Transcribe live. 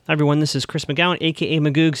Hi everyone, this is Chris McGowan, aka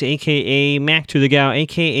Magoogs, aka Mac to the Gow,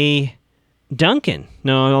 aka Duncan.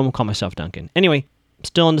 No, I won't call myself Duncan. Anyway,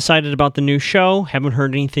 still undecided about the new show. Haven't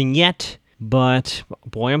heard anything yet, but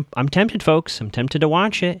boy, I'm tempted, folks. I'm tempted to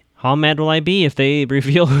watch it. How mad will I be if they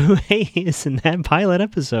reveal who A is in that pilot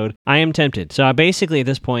episode? I am tempted. So basically, at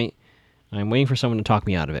this point, I'm waiting for someone to talk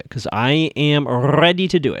me out of it because I am ready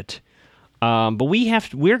to do it. But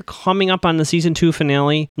we're coming up on the season 2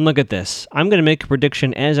 finale. Look at this. I'm going to make a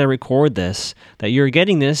prediction as I record this that you're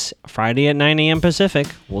getting this Friday at 9 a.m. Pacific.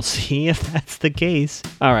 We'll see if that's the case.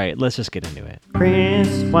 All right, let's just get into it.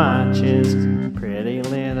 Chris watches Pretty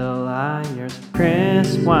Little Liars.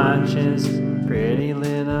 Chris watches Pretty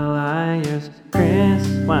Little Liars. Chris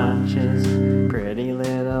watches Pretty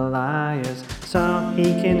Little Liars so he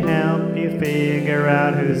can help you figure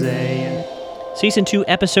out who's A. Season 2,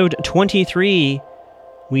 episode 23.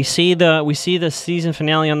 We see the season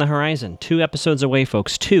finale on the horizon. 2 episodes away,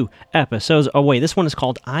 folks. 2 episodes away. This one is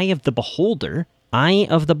called Eye of the Beholder. Eye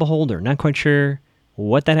of the Beholder. Not quite sure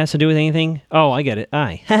what that has to do with anything. Oh, I get it.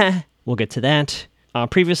 Eye. We'll get to that.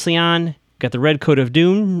 Previously on, got the Red Coat of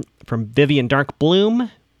Doom from Vivian Dark Bloom.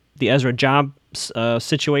 The Ezra Job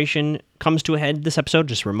situation comes to a head this episode.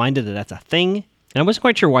 Just reminded that that's a thing. And I wasn't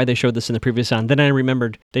quite sure why they showed this in the previous on. Then I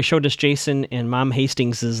remembered they showed us Jason and Mom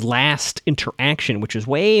Hastings' last interaction, which was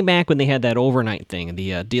way back when they had that overnight thing,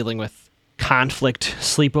 the dealing with conflict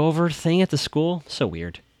sleepover thing at the school. So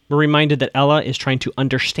weird. We're reminded that Ella is trying to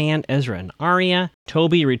understand Ezra and Arya.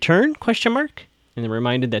 Toby return? ? And they're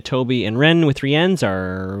reminded that Toby and Ren with 3 N's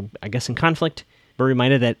are, I guess, in conflict. We're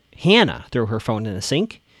reminded that Hannah threw her phone in the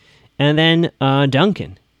sink. And then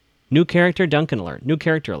Duncan. New character, Duncan alert. New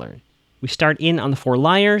character alert. We start in on the 4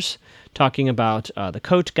 liars, talking about the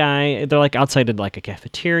coach guy. They're like outside of like a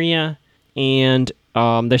cafeteria, and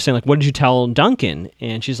they're saying like, "What did you tell Duncan?"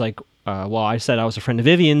 And she's like, "Well, I said I was a friend of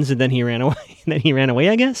Vivian's, and then he ran away.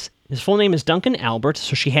 I guess his full name is Duncan Albert,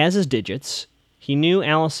 so she has his digits. He knew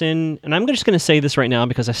Allison, and I'm just going to say this right now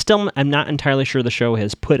because I'm not entirely sure the show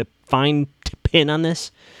has put a fine pin on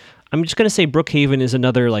this. I'm just going to say Brookhaven is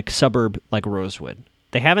another like suburb like Rosewood.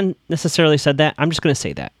 They haven't necessarily said that. I'm just going to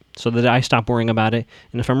say that, so that I stop worrying about it.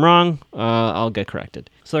 And if I'm wrong, I'll get corrected.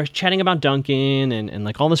 So they're chatting about Duncan and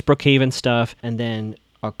like all this Brookhaven stuff. And then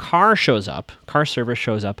a car service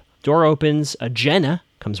shows up. Door opens. Jenna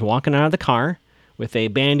comes walking out of the car with a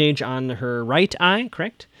bandage on her right eye,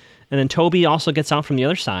 correct? And then Toby also gets out from the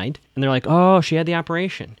other side. And they're like, oh, she had the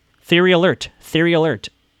operation. Theory alert.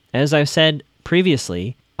 As I've said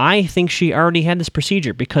previously, I think she already had this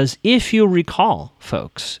procedure because if you recall,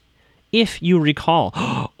 folks,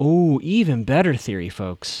 oh, even better theory,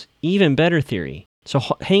 folks. Even better theory. So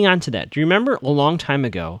hang on to that. Do you remember a long time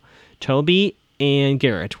ago, Toby and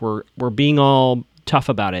Garrett were being all tough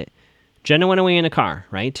about it. Jenna went away in a car,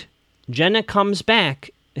 right? Jenna comes back,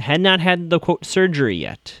 had not had the, quote, surgery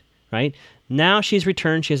yet, right? Now she's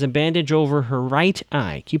returned. She has a bandage over her right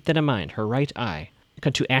eye. Keep that in mind, her right eye.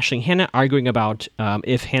 Cut to Ashley and Hannah arguing about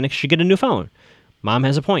if Hannah should get a new phone. Mom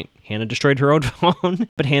has a point. Hannah destroyed her old phone,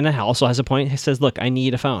 but Hannah also has a point. He says, look, I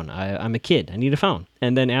need a phone. I'm a kid. I need a phone.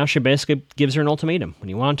 And then Ashley basically gives her an ultimatum. When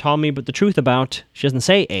you want to tell me the truth about, she doesn't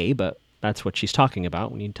say A, but that's what she's talking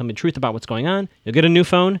about. When you tell me the truth about what's going on, you'll get a new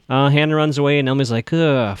phone. Hannah runs away, and Emily's like,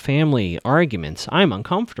 family arguments. I'm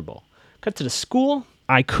uncomfortable. Cut to the school.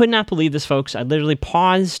 I could not believe this, folks. I literally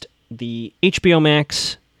paused the HBO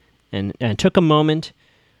Max and took a moment.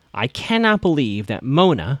 I cannot believe that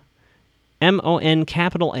Mona, M-O-N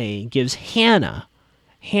capital A, gives Hannah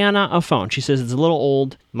a phone. She says it's a little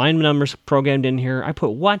old. My number's programmed in here. I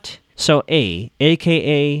put what? So A,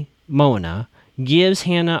 a.k.a. Mona, gives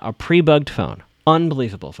Hannah a pre-bugged phone.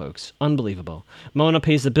 Unbelievable, folks. Unbelievable. Mona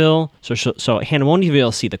pays the bill, so Hannah won't even be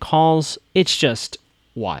able to see the calls. It's just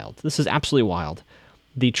wild. This is absolutely wild.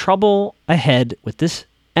 The trouble ahead with this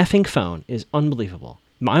effing phone is unbelievable.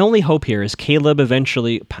 My only hope here is Caleb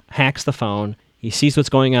eventually hacks the phone. He sees what's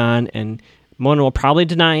going on, and Mona will probably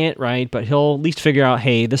deny it, right? But he'll at least figure out,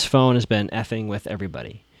 hey, this phone has been effing with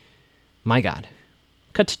everybody. My God.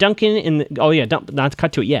 Cut to Duncan not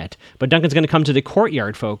cut to it yet, but Duncan's going to come to the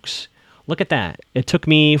courtyard, folks. Look at that. It took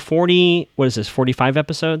me 45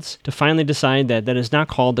 episodes to finally decide that that is not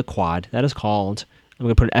called the quad. That is called, I'm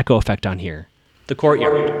going to put an echo effect on here, the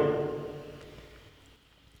courtyard.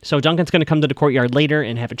 So Duncan's going to come to the courtyard later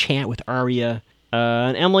and have a chat with Arya.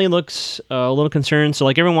 And Emily looks a little concerned. So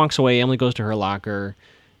like everyone walks away, Emily goes to her locker.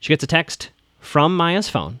 She gets a text from Maya's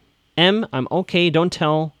phone. I'm okay. Don't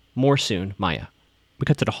tell. More soon, Maya. We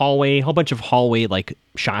cut to the hallway, a whole bunch of hallway like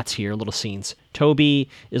shots here, little scenes. Toby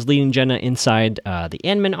is leading Jenna inside the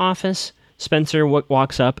admin office. Spencer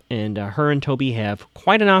walks up, and her and Toby have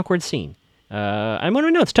quite an awkward scene. I'm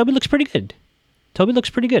wondering, notes. Toby looks pretty good.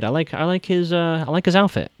 I like his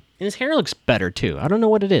outfit, and his hair looks better too. I don't know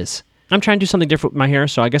what it is. I'm trying to do something different with my hair,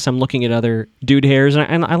 so I guess I'm looking at other dude hairs,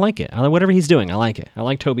 and I like it. Whatever he's doing, I like it. I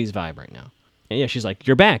like Toby's vibe right now. And yeah, she's like,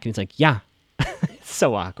 "You're back," and he's like, "Yeah." It's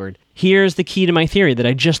so awkward. Here's the key to my theory that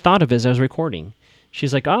I just thought of as I was recording.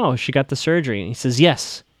 She's like, "Oh, she got the surgery," and he says,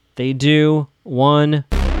 "Yes, they do one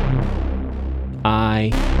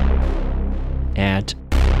eye at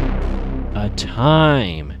a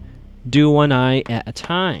time. Do one eye at a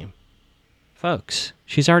time." Folks,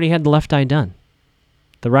 she's already had the left eye done.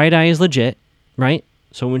 The right eye is legit, right?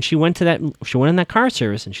 So when she went in that car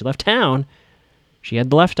service and she left town, she had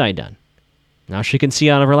the left eye done. Now she can see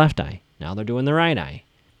out of her left eye. Now they're doing the right eye.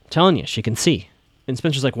 I'm telling you, she can see. And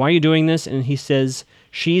Spencer's like, "Why are you doing this?" And he says,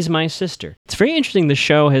 "She's my sister." It's very interesting the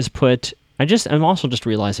show has put, I'm also just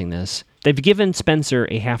realizing this. They've given Spencer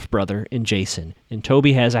a half-brother in Jason, and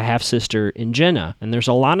Toby has a half-sister in Jenna. And there's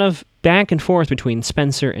a lot of back and forth between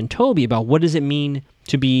Spencer and Toby about what does it mean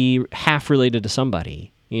to be half-related to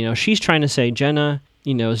somebody. You know, she's trying to say Jenna,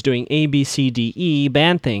 is doing A, B, C, D, E,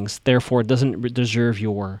 bad things, therefore doesn't deserve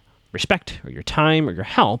your respect or your time or your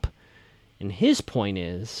help. And his point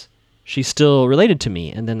is, she's still related to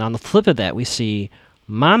me. And then on the flip of that, we see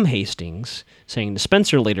Mom Hastings saying to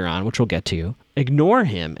Spencer later on, which we'll get to, ignore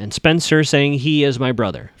him, and Spencer saying he is my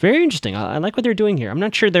brother. Very interesting. I like what they're doing here. I'm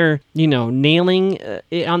not sure they're, nailing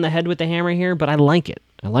it on the head with the hammer here, but I like it.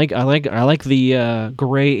 I like the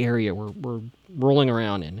gray area we're rolling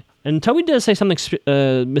around in. And Toby does say something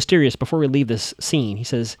mysterious before we leave this scene. He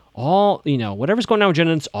says, whatever's going on with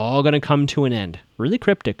Jenna, it's all going to come to an end. Really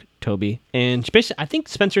cryptic, Toby. And basically, I think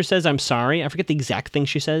Spencer says, "I'm sorry." I forget the exact thing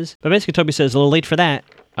she says. But basically, Toby says, "A little late for that."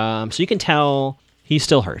 So you can tell he's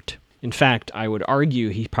still hurt. In fact, I would argue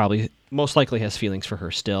he probably most likely has feelings for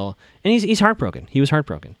her still. And he's heartbroken. He was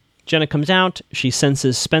heartbroken. Jenna comes out. She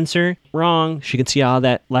senses Spencer. Wrong. She can see all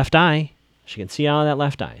that left eye.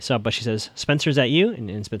 So, but she says, "Spencer, is that you?"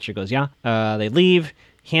 And Spencer goes, "Yeah." They leave.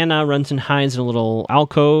 Hannah runs and hides in a little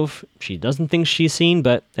alcove. She doesn't think she's seen,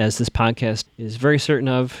 but as this podcast is very certain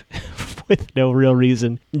of, with no real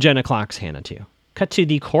reason, Jenna clocks Hannah too. Cut to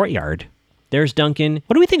the courtyard. There's Duncan.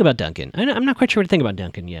 What do we think about Duncan? I'm not quite sure what to think about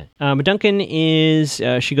Duncan yet. But Duncan is,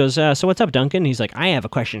 she goes, "So what's up, Duncan?" He's like, "I have a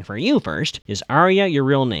question for you first. Is Arya your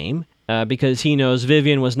real name?" Because he knows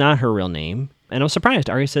Vivian was not her real name. And I was surprised.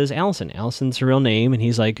 Arya says Allison. Allison's her real name. And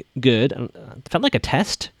he's like, "Good." It felt like a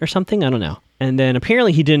test or something. I don't know. And then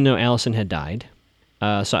apparently he didn't know Allison had died.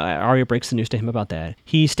 So Arya breaks the news to him about that.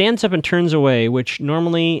 He stands up and turns away, which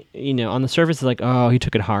normally, on the surface is like, oh, he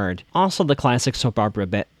took it hard. Also the classic soap opera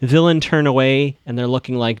bit. Villain turn away, and they're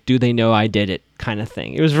looking like, "Do they know I did it?" kind of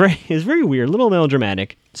thing. It was very weird, a little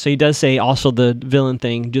melodramatic. So he does say also the villain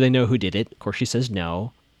thing, "Do they know who did it?" Of course, she says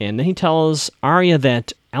no. And then he tells Arya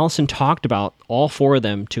that Allison talked about all four of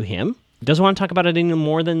them to him. He doesn't want to talk about it any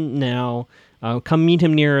more than now. Come meet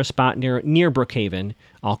him near a spot near Brookhaven.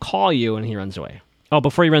 I'll call you, and he runs away. Oh,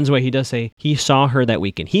 before he runs away, he does say he saw her that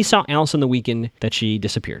weekend. He saw Allison the weekend that she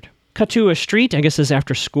disappeared. Cut to a street, I guess this is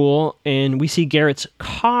after school, and we see Garrett's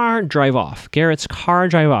car drive off.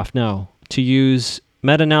 No, to use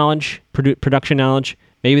meta knowledge, production knowledge,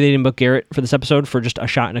 maybe they didn't book Garrett for this episode for just a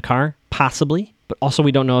shot in a car. Possibly. But also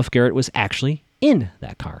we don't know if Garrett was actually in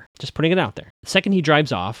that car. Just putting it out there. The second he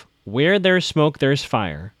drives off, where there's smoke, there's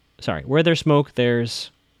fire. Sorry, where there's smoke,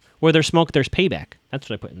 there's payback. That's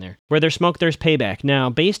what I put in there. Where there's smoke, there's payback. Now,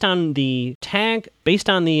 based on the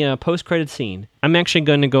post-credit scene, I'm actually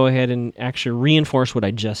going to go ahead and actually reinforce what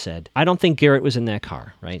I just said. I don't think Garrett was in that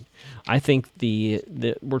car, right? I think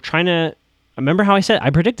we're trying to... Remember how I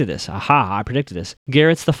predicted this. I predicted this.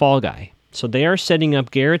 Garrett's the fall guy. So they are setting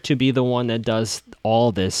up Garrett to be the one that does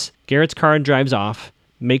all this. Garrett's car drives off.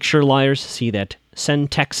 Make sure liars see that.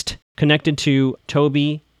 Send text connected to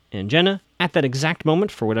Toby and Jenna. At that exact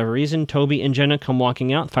moment, for whatever reason, Toby and Jenna come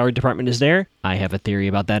walking out. Fire department is there. I have a theory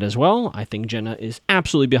about that as well. I think Jenna is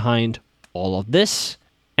absolutely behind all of this.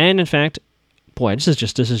 And in fact, boy, this is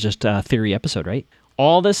just a theory episode, right?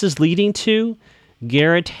 All this is leading to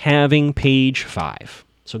Garrett having page 5.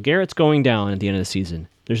 So Garrett's going down at the end of the season.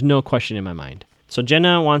 There's no question in my mind. So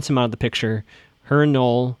Jenna wants him out of the picture. Her and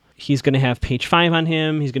Noel, he's going to have page 5 on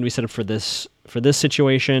him. He's going to be set up for this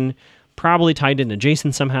situation. Probably tied into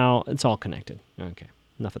Jason somehow. It's all connected. Okay,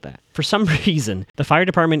 enough of that. For some reason, the fire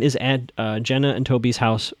department is at Jenna and Toby's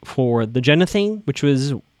house for the Jenna thing, which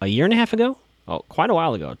was a year and a half ago. Oh, quite a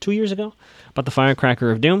while ago. 2 years ago. About the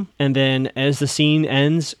firecracker of doom. And then as the scene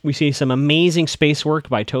ends, we see some amazing space work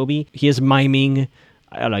by Toby. He is miming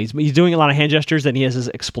I don't know. He's doing a lot of hand gestures, and he has his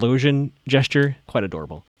explosion gesture. Quite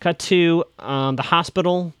adorable. Cut to the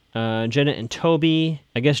hospital. Jenna and Toby.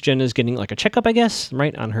 I guess Jenna's getting like a checkup, I guess,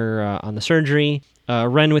 right, on her on the surgery.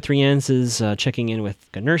 Ren with Rienz is checking in with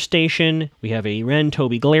a nurse station. We have a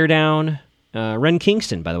Ren-Toby glare down. Ren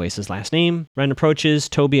Kingston, by the way, is his last name. Ren approaches.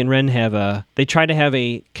 Toby and Ren have they try to have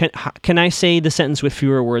a, can I say the sentence with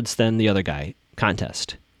fewer words than the other guy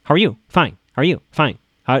contest. How are you? Fine. How are you? Fine.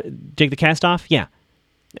 Take the cast off? Yeah.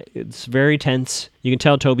 It's very tense. You can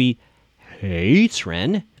tell Toby hates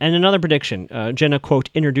Ren. And another prediction. Jenna, quote,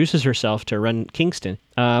 introduces herself to Ren Kingston.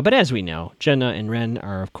 But as we know, Jenna and Ren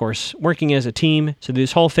are, of course, working as a team. So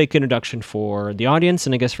this whole fake introduction for the audience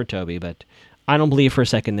and I guess for Toby. But I don't believe for a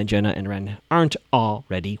second that Jenna and Ren aren't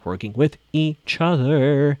already working with each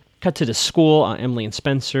other. Cut to the school. Emily and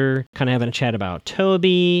Spencer kind of having a chat about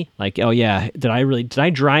Toby. Like, oh yeah, did I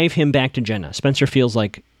drive him back to Jenna? Spencer feels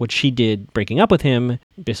like what she did breaking up with him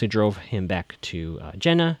basically drove him back to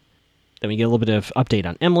Jenna. Then we get a little bit of update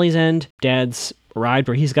on Emily's end. Dad's arrived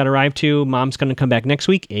where he's got to arrive to. Mom's going to come back next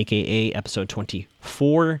week, a.k.a. episode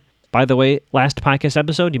 24. By the way, last podcast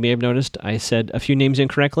episode, you may have noticed I said a few names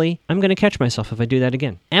incorrectly. I'm going to catch myself if I do that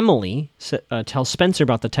again. Emily tells Spencer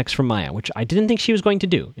about the text from Maya, which I didn't think she was going to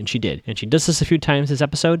do, and she did. And she does this a few times this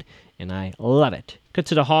episode, and I love it. Cut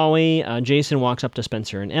to the hallway. Jason walks up to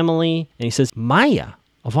Spencer and Emily, and he says, Maya,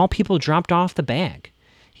 of all people, dropped off the bag.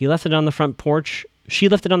 He left it on the front porch. She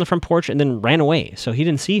left it on the front porch and then ran away. So he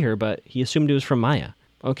didn't see her, but he assumed it was from Maya.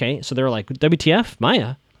 Okay, so they were like, WTF?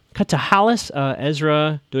 Maya? Cut to Hollis,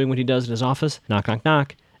 Ezra doing what he does in his office. Knock, knock,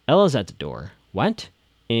 knock. Ella's at the door. What?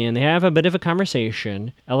 And they have a bit of a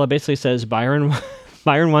conversation. Ella basically says Byron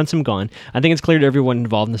wants him gone. I think it's clear to everyone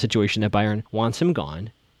involved in the situation that Byron wants him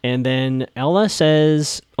gone. And then Ella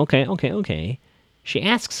says, okay. She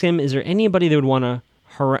asks him, is there anybody that would want to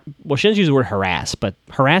well, she doesn't use the word harass, but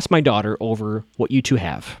harass my daughter over what you two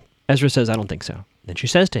have. Ezra says, I don't think so. Then she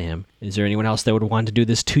says to him, is there anyone else that would want to do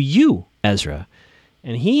this to you, Ezra?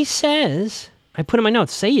 And he says, I put in my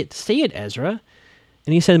notes, say it, Ezra.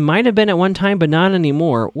 And he said, might have been at one time, but not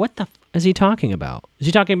anymore. What the is he talking about? Is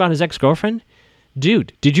he talking about his ex-girlfriend?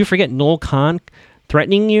 Dude, did you forget Noel Kahn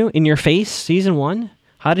threatening you in your face, season 1?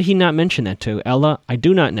 How did he not mention that to Ella? I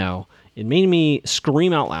do not know. It made me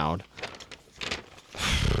scream out loud.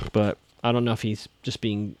 But I don't know if he's just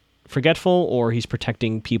being forgetful or he's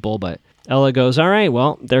protecting people. But Ella goes, all right,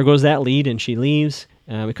 well, there goes that lead, and she leaves.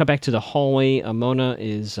 We come back to the hallway. Mona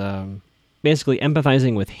is basically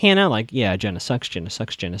empathizing with Hannah, like, yeah, Jenna sucks.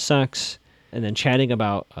 And then chatting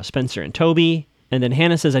about Spencer and Toby. And then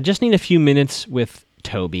Hannah says, I just need a few minutes with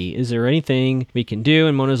Toby. Is there anything we can do?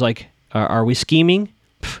 And Mona's like, are we scheming?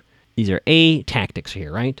 These are A tactics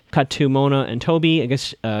here, right? Cut to Mona and Toby. I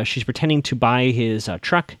guess she's pretending to buy his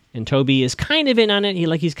truck, and Toby is kind of in on it.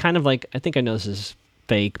 He's kind of like, I think I know this is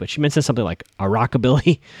fake, but she mentions something like a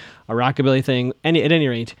rockabilly thing. And at any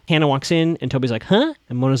rate, Hannah walks in, and Toby's like, huh?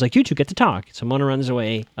 And Mona's like, you two get to talk. So Mona runs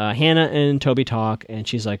away. Hannah and Toby talk, and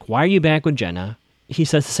she's like, why are you back with Jenna? He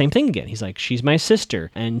says the same thing again. He's like, she's my sister.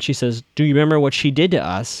 And she says, do you remember what she did to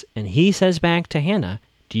us? And he says back to Hannah,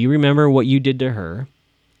 do you remember what you did to her?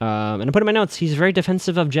 And I put in my notes, he's very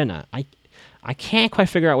defensive of Jenna. I can't quite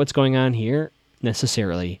figure out what's going on here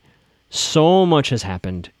necessarily. So much has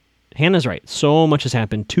happened. Hannah's right. So much has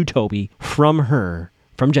happened to Toby from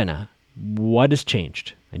Jenna. What has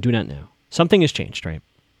changed? I do not know. Something has changed, right?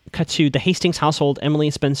 Cut to the Hastings household. Emily,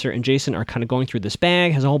 Spencer, and Jason are kind of going through this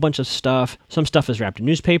bag. Has a whole bunch of stuff. Some stuff is wrapped in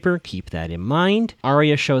newspaper. Keep that in mind.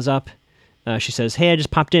 Arya shows up. She says, hey, I just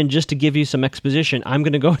popped in just to give you some exposition. I'm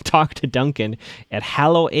going to go talk to Duncan at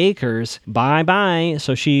Hallow Acres. Bye-bye.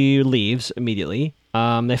 So she leaves immediately.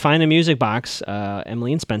 They find a music box,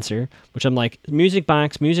 Emily and Spencer, which I'm like, music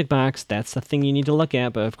box, that's the thing you need to look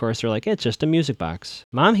at. But of course, they're like, it's just a music box.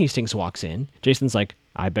 Mom Hastings walks in. Jason's like,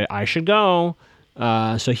 I bet I should go.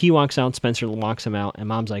 So he walks out. Spencer walks him out. And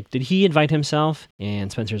Mom's like, did he invite himself?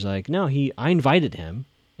 And Spencer's like, no, I invited him.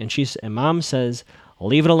 And Mom says,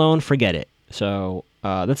 leave it alone, forget it. So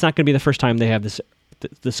that's not going to be the first time they have this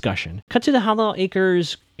discussion. Cut to the Hallow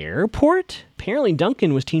Acres airport. Apparently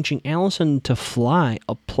Duncan was teaching Allison to fly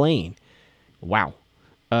a plane. Wow.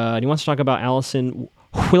 And he wants to talk about Allison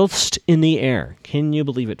whilst in the air. Can you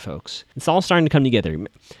believe it, folks? It's all starting to come together.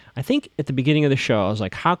 I think at the beginning of the show, I was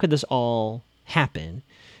like, how could this all happen?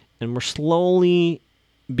 And we're slowly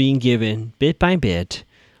being given, bit by bit,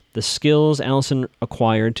 the skills Allison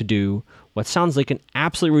acquired to do what sounds like an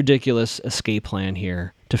absolutely ridiculous escape plan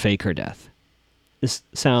here to fake her death. This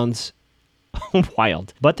sounds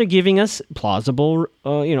wild, but they're giving us plausible,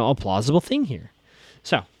 a plausible thing here.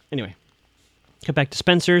 So anyway, Cut back to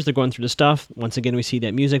Spencer's. They're going through the stuff. Once again, we see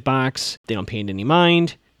that music box. They don't pay it any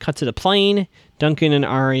mind. Cut to the plane. Duncan and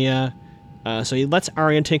Arya. So he lets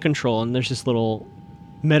Arya take control, and there's this little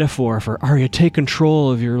metaphor for Arya, take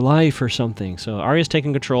control of your life or something. So Arya's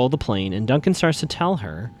taking control of the plane, and Duncan starts to tell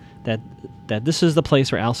her that this is the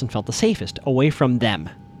place where Alicent felt the safest, away from them.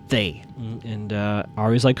 They. And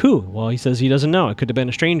Arya's like, who? Well, he says he doesn't know. It could have been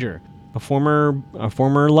a stranger. A former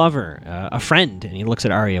lover, a friend. And he looks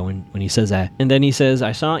at Arya when he says that. And then he says,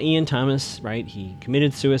 I saw Ian Thomas, right? He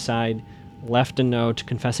committed suicide, left a note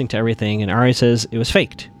confessing to everything. And Arya says it was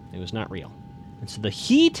faked. It was not real. And so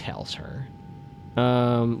he tells her,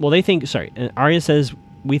 and Arya says,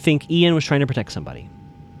 we think Ian was trying to protect somebody.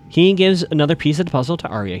 He gives another piece of the puzzle to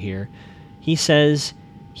Arya here. He says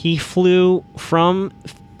he flew from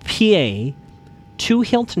PA to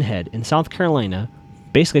Hilton Head in South Carolina,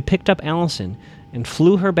 basically picked up Alicent and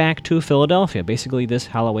flew her back to Philadelphia, basically this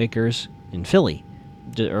Hollow Acres in Philly,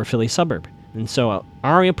 or Philly suburb. And so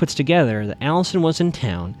Arya puts together that Alicent was in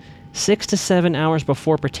town 6 to 7 hours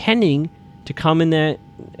before, pretending to come in that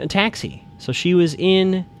taxi. So she was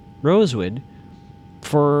in Rosewood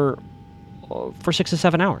for 6 to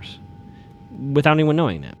 7 hours without anyone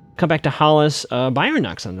knowing that. Come back to Hollis. Byron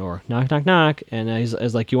knocks on the door. Knock, knock, knock. And he's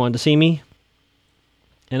like, you wanted to see me?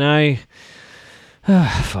 And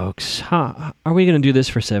folks, are we going to do this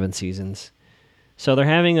for 7 seasons? So they're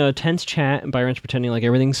having a tense chat, and Byron's pretending like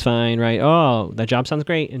everything's fine, right? Oh, that job sounds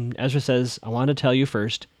great. And Ezra says, I want to tell you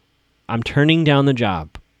first, I'm turning down the job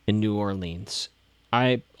in New Orleans.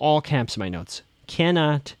 All caps in my notes.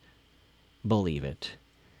 Cannot believe it.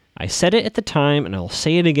 I said it at the time, and I'll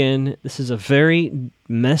say it again. This is a very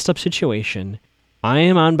messed up situation. I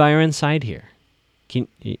am on Byron's side here.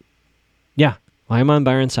 I am on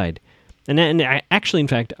Byron's side. And I, actually, in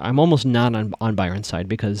fact, I'm almost not on Byron's side,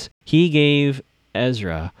 because he gave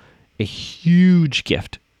Ezra a huge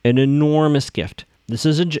gift, an enormous gift.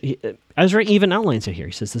 Ezra even outlines it here.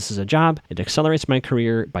 He says, this is a job. It accelerates my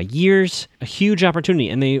career by years. A huge opportunity.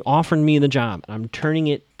 And they offered me the job. I'm turning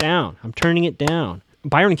it down.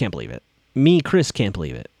 Byron can't believe it. Me, Chris, can't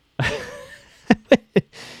believe it.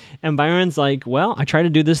 And Byron's like, well, I try to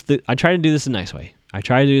do this the nice way. I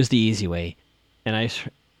try to do this the easy way. And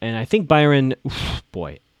I think Byron,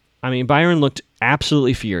 Byron looked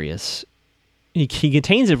absolutely furious. He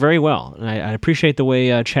contains it very well. And I appreciate the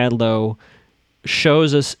way Chad Lowe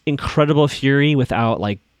shows us incredible fury without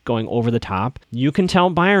going over the top. You can tell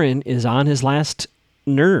Byron is on his last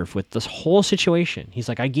nerve with this whole situation. He's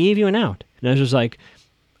like, I gave you an out. And Ezra's like,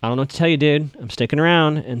 I don't know what to tell you, dude. I'm sticking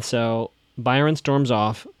around. And so Byron storms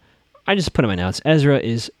off. I just put in my notes. Ezra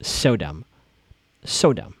is so dumb.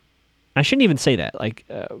 So dumb. I shouldn't even say that.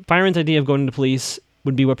 Byron's idea of going to the police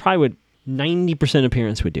would be what 90% of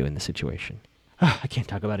parents would do in this situation. I can't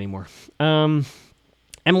talk about it anymore.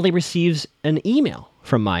 Emily receives an email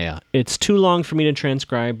from Maya. It's too long for me to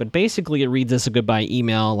transcribe, but basically it reads as a goodbye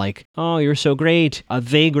email, like, oh, you're so great. A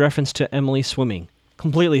vague reference to Emily swimming.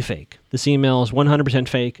 Completely fake. This email is 100%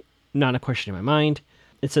 fake, not a question in my mind.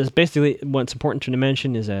 It says basically what's important to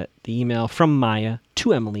mention is that the email from Maya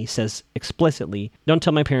to Emily says explicitly, don't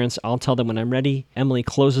tell my parents, I'll tell them when I'm ready. Emily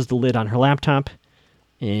closes the lid on her laptop,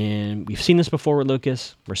 and we've seen this before with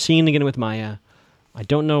Lucas. We're seeing it again with Maya. I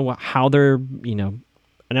don't know how they're, and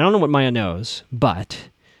I don't know what Maya knows, but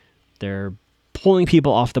they're pulling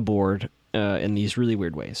people off the board in these really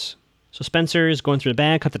weird ways. So Spencer is going through the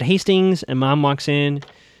bag, cut to Hastings, and Mom walks in.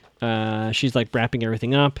 She's wrapping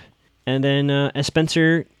everything up. And then as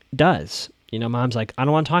Spencer does, Mom's like, I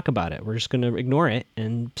don't want to talk about it. We're just going to ignore it.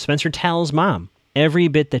 And Spencer tells Mom every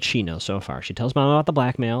bit that she knows so far. She tells Mom about the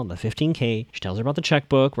blackmail, the $15K. She tells her about the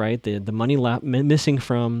checkbook, right? The money missing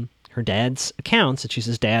from her dad's accounts that she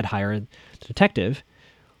says Dad hired the detective.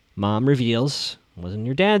 Mom reveals, it wasn't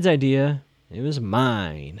your dad's idea. It was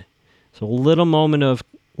mine. So a little moment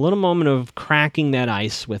of cracking that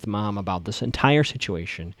ice with Mom about this entire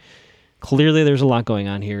situation. Clearly, there's a lot going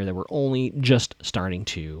on here that we're only just starting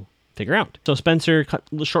to figure out. So Spencer,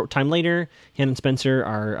 a short time later, Han and Spencer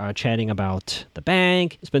are chatting about the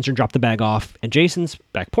bag. Spencer dropped the bag off at Jason's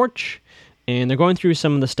back porch, and they're going through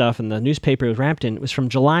some of the stuff, and the newspaper it was wrapped in. It was from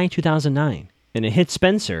July 2009. And it hit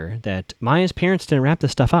Spencer that Maya's parents didn't wrap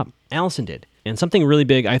this stuff up. Alicent did. And something really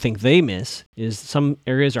big I think they miss is some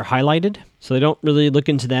areas are highlighted, so they don't really look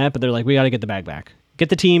into that, but they're like, we got to get the bag back. Get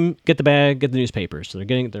the team, get the bag, get the newspapers. So they're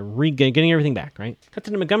getting everything back, right? Cut to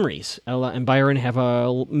the Montgomerys. Ella and Byron have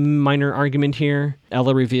a minor argument here.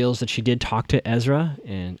 Ella reveals that she did talk to Ezra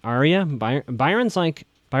and Arya. Byron's like,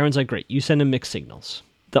 great, you send him mixed signals.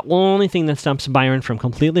 The only thing that stops Byron from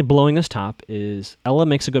completely blowing his top is Ella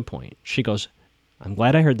makes a good point. She goes, I'm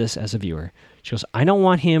glad I heard this as a viewer. She goes, I don't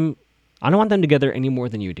want them together any more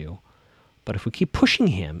than you do. But if we keep pushing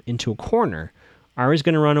him into a corner, Arya's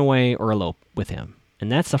going to run away or elope with him.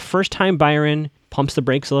 And that's the first time Byron pumps the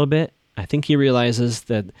brakes a little bit. I think he realizes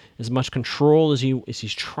that as much control as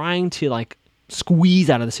he's trying to like squeeze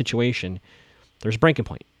out of the situation, there's a breaking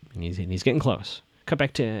point, and he's getting close. Cut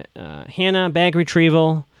back to Hannah, bag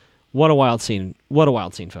retrieval. What a wild scene. What a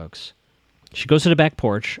wild scene, folks. She goes to the back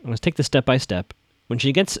porch. I'm going to take this step by step.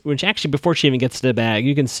 Before she even gets to the bag,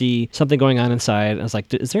 you can see something going on inside. I was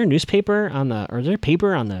like, is there a newspaper or is there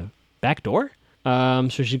paper on the back door? So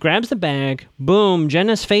she grabs the bag. Boom.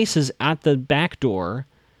 Jenna's face is at the back door.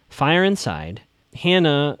 Fire inside.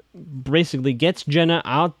 Hannah basically gets Jenna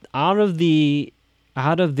out of the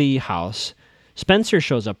house. Spencer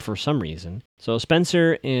shows up for some reason. So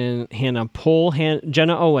Spencer and Hannah pull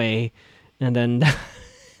Jenna away, and then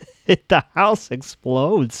the house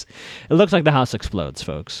explodes. It looks like the house explodes,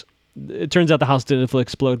 folks. It turns out the house didn't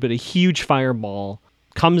explode, but a huge fireball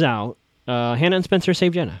comes out. Hannah and Spencer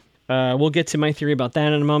save Jenna. We'll get to my theory about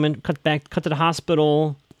that in a moment. Cut to the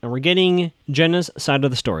hospital, and we're getting Jenna's side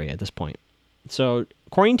of the story at this point. So,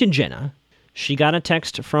 according to Jenna, she got a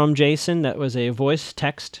text from Jason that was a voice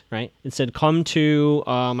text, right? It said, come to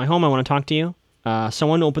my home, I want to talk to you.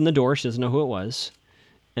 Someone opened the door, she doesn't know who it was.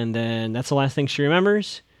 And then that's the last thing she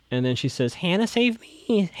remembers. And then she says, Hannah saved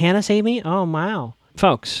me. Hannah saved me? Oh, wow.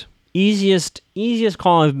 Folks, easiest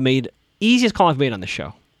call I've made on the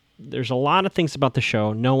show. There's a lot of things about the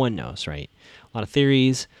show no one knows, right? A lot of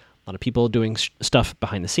theories, a lot of people doing stuff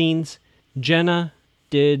behind the scenes. Jenna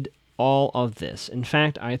did all of this. In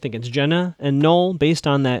fact, I think it's Jenna and Noel, based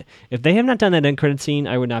on that. If they have not done that end credit scene,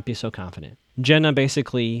 I would not be so confident. Jenna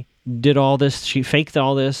basically did all this. She faked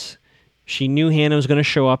all this. She knew Hannah was going to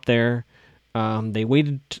show up there. They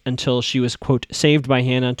waited until she was, quote, saved by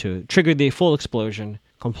Hannah to trigger the full explosion.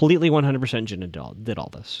 Completely 100% Jenna did all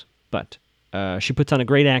this. But she puts on a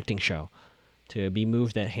great acting show to be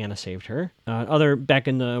moved that Hannah saved her. Back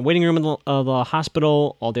in the waiting room of the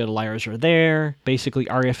hospital, all the other liars are there. Basically,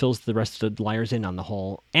 Arya fills the rest of the liars in on the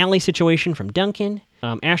whole Allie situation from Duncan.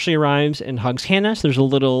 Ashley arrives and hugs Hannah. So there's a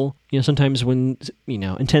little, sometimes when,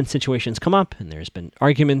 intense situations come up and there's been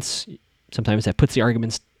arguments, sometimes that puts the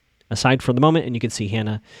arguments aside for the moment, and you can see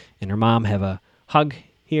Hannah and her mom have a hug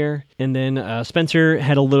here. And then Spencer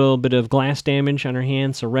had a little bit of glass damage on her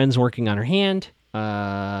hand, so Ren's working on her hand.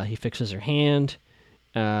 He fixes her hand.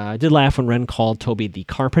 I did laugh when Ren called Toby the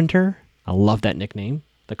Carpenter. I love that nickname,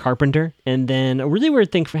 the Carpenter. And then a really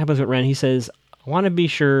weird thing happens with Ren. He says, I want to be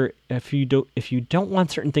sure if you don't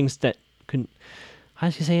want certain things that can, how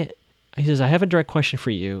does he say it? He says, I have a direct question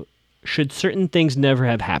for you. Should certain things never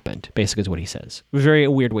have happened? Basically is what he says. A very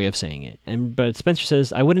weird way of saying it. But Spencer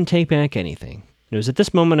says, I wouldn't take back anything. It was at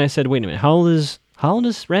this moment I said, wait a minute, how old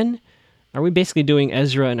is Ren? Are we basically doing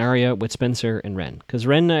Ezra and Arya with Spencer and Ren? Because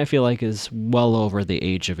Ren, I feel like, is well over the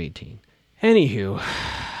age of 18. Anywho,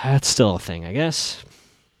 that's still a thing, I guess.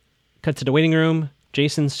 Cut to the waiting room.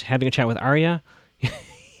 Jason's having a chat with Arya.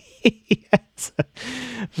 Yes.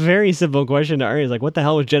 Very simple question to Arya. He's like, what the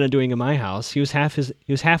hell was Jenna doing in my house? He was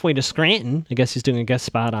halfway to Scranton. I guess he's doing a guest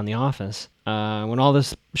spot on The Office when all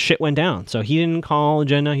this shit went down. So he didn't call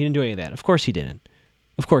Jenna. He didn't do any of that. Of course he didn't.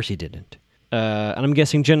 And I'm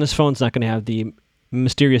guessing Jenna's phone's not going to have the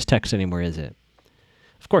mysterious text anymore, is it?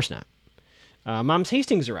 Of course not. Mom's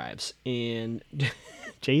Hastings arrives, and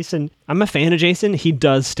Jason, I'm a fan of Jason. He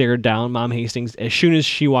does stare down Mom Hastings as soon as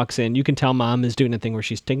she walks in. You can tell Mom is doing a thing where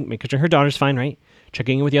she's making sure her daughter's fine, right?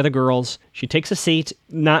 Checking in with the other girls. She takes a seat,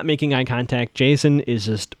 not making eye contact. Jason is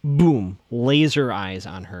just, boom, laser eyes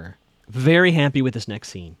on her. Very happy with this next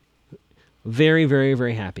scene. Very, very,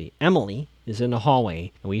 very happy. Emily is in the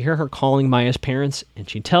hallway, and we hear her calling Maya's parents, and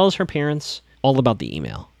she tells her parents all about the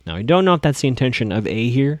email. Now, I don't know if that's the intention of A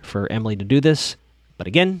here for Emily to do this, but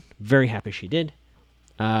again, very happy she did.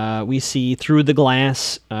 We see through the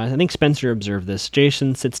glass, I think Spencer observed this.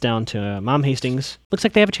 Jason sits down to Mom Hastings. Looks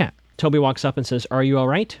like they have a chat. Toby walks up and says, are you all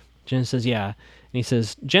right? Jenna says, yeah. And he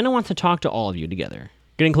says, Jenna wants to talk to all of you together.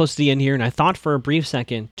 Getting close to the end here, and I thought for a brief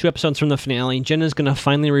second, 2 episodes from the finale, Jenna's going to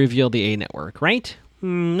finally reveal the A network, right?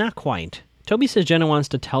 Not quite. Toby says Jenna wants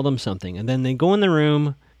to tell them something, and then they go in the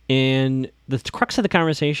room, and the crux of the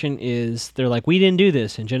conversation is they're like, we didn't do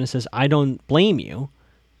this, and Jenna says, I don't blame you.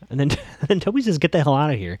 And then Toby says, get the hell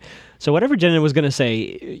out of here. So whatever Jenna was going to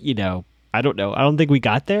say, I don't know. I don't think we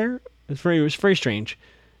got there. It was very strange.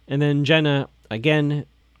 And then Jenna, again,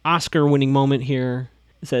 Oscar-winning moment here,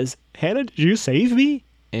 says, Hannah, did you save me?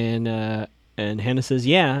 And Hannah says,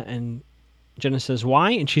 yeah. And Jenna says,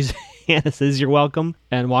 why? And Hannah says, you're welcome,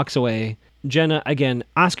 and walks away. Jenna, again,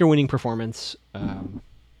 Oscar-winning performance.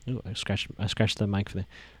 I scratched the mic for that.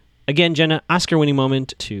 Again, Jenna, Oscar-winning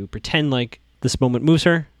moment to pretend like this moment moves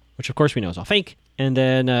her, which of course we know is all fake. And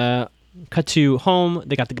then cut to home.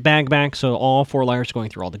 They got the bag back, so all four liars are going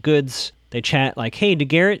through all the goods. They chat like, hey, did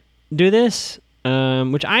Garrett do this?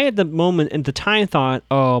 Which I at the time thought,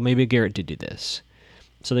 oh, maybe Garrett did do this.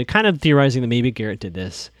 So they're kind of theorizing that maybe Garrett did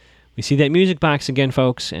this. We see that music box again,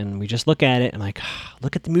 folks, and we just look at it and like,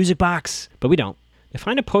 look at the music box. But we don't. They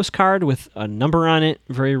find a postcard with a number on it,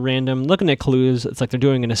 very random. Looking at clues, it's like they're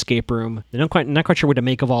doing an escape room. They're not quite sure what to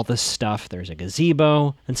make of all this stuff. There's a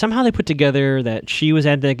gazebo, and somehow they put together that she was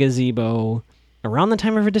at the gazebo around the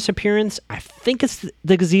time of her disappearance. I think it's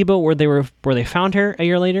the gazebo where they found her a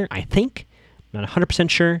year later. I think, not 100%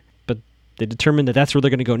 sure, but they determined that that's where they're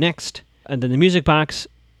going to go next. And then the music box,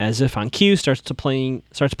 as if on cue, starts playing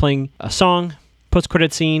a song.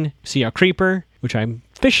 Post-credit scene, see our creeper, which I'm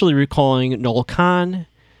officially recalling Noel Kahn,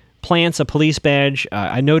 plants a police badge.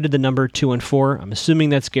 I noted the number 214. I'm assuming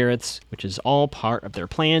that's Garrett's, which is all part of their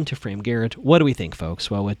plan to frame Garrett. What do we think,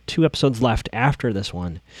 folks? Well, with 2 episodes left after this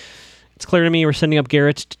one, it's clear to me we're sending up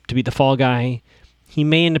Garrett to be the fall guy. He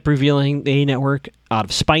may end up revealing the A-Network out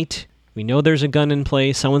of spite. We know there's a gun in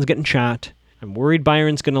play. Someone's getting shot. I'm worried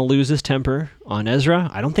Byron's going to lose his temper on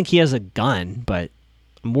Ezra. I don't think he has a gun, but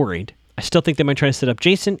I'm worried. I still think they might try to set up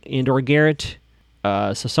Jason and or Garrett.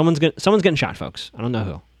 So someone's getting shot, folks. I don't know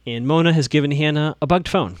who. And Mona has given Hannah a bugged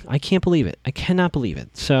phone. I can't believe it. I cannot believe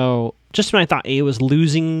it. So just when I thought A was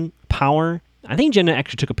losing power, I think Jenna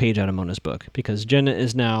actually took a page out of Mona's book, because Jenna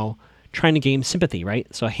is now trying to gain sympathy, right?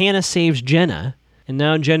 So Hannah saves Jenna, and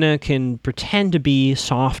now Jenna can pretend to be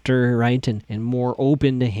softer, right, and more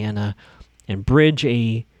open to Hannah, and bridge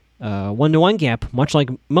a one-to-one gap, much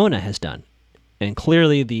like Mona has done. And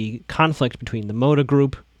clearly the conflict between the Mona A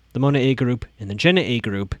group, and the Jenna A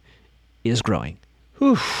group is growing.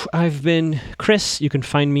 Whew. I've been Chris. You can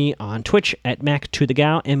find me on Twitch at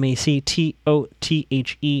Mac2TheGow, MacTothegOw,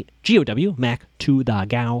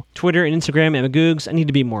 Mac2TheGow. Twitter and Instagram at Magoogs. I need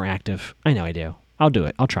to be more active. I know I do. I'll do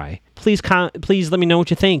it. I'll try. Please let me know what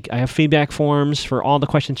you think. I have feedback forms for all the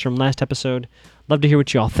questions from last episode. Love to hear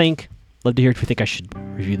what you all think. Love to hear if you think I should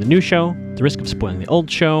review the new show, the risk of spoiling the old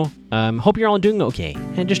show. Hope you're all doing okay.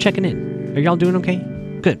 And just checking in. Are y'all doing okay?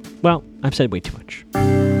 Good. Well, I've said way too much.